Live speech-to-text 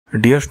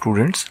Dear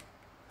students,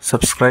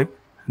 subscribe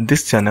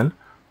this channel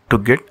to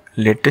get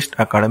latest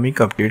academic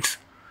updates,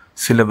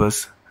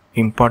 syllabus,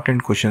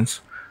 important questions,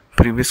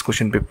 previous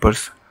question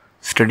papers,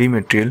 study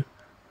material,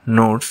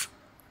 notes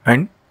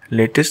and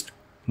latest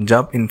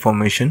job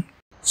information.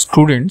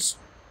 Students,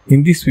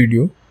 in this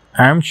video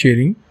I am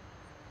sharing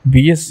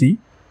BSc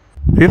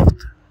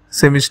 5th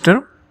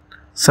semester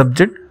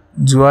subject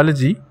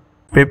Zoology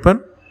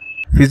paper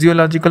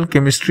Physiological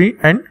Chemistry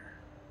and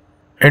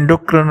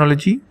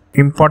Endocrinology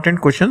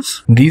important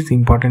questions. These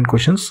important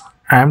questions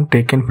I am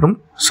taken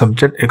from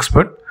subject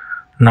expert.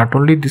 Not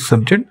only this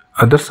subject,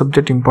 other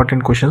subject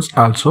important questions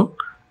also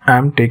I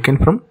am taken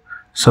from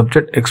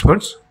subject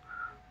experts.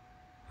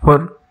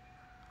 For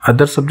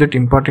other subject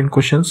important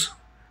questions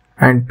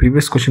and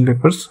previous question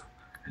papers,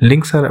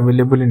 links are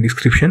available in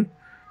description.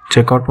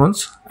 Check out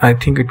once. I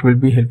think it will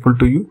be helpful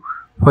to you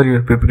for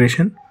your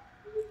preparation.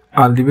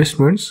 All the best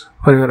students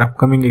for your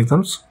upcoming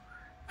exams.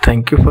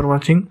 Thank you for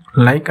watching.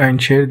 Like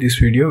and share this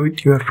video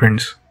with your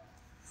friends.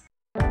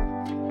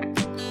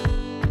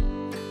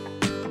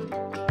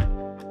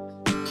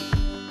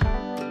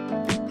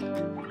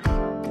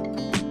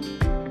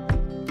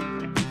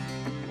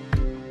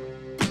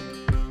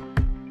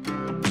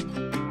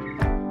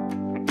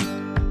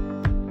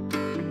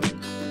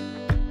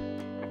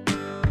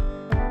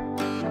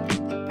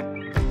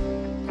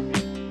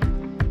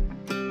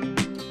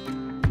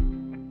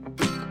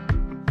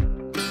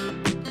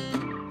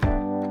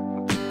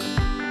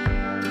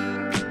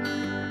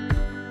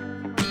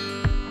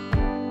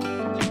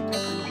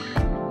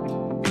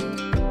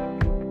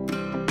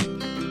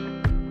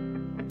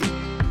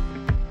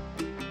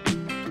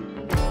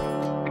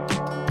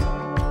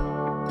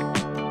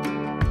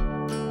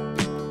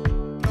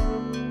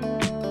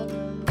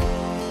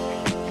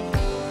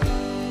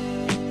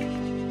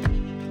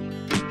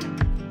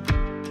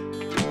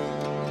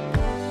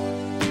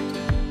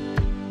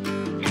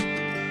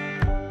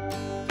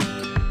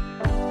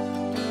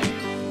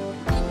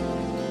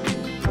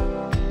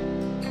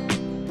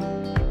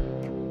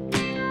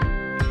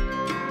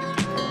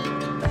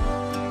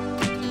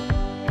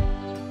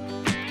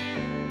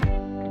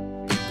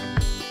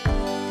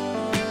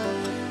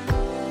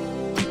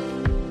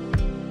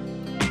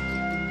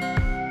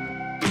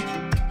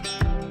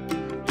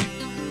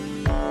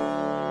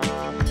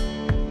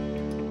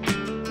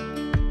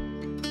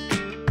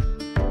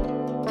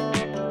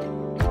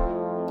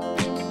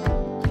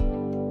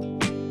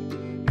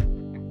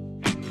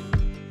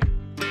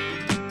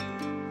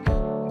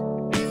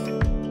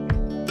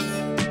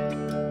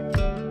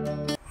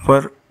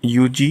 For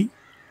UG,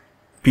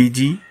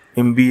 PG,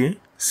 MBA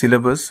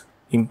syllabus,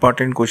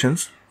 important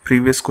questions,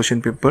 previous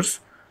question papers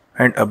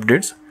and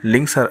updates,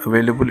 links are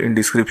available in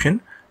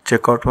description.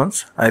 Check out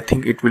once. I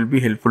think it will be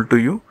helpful to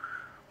you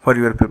for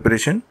your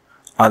preparation.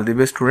 All the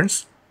best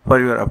students for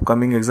your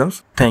upcoming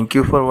exams. Thank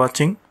you for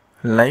watching.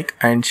 Like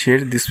and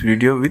share this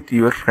video with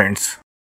your friends.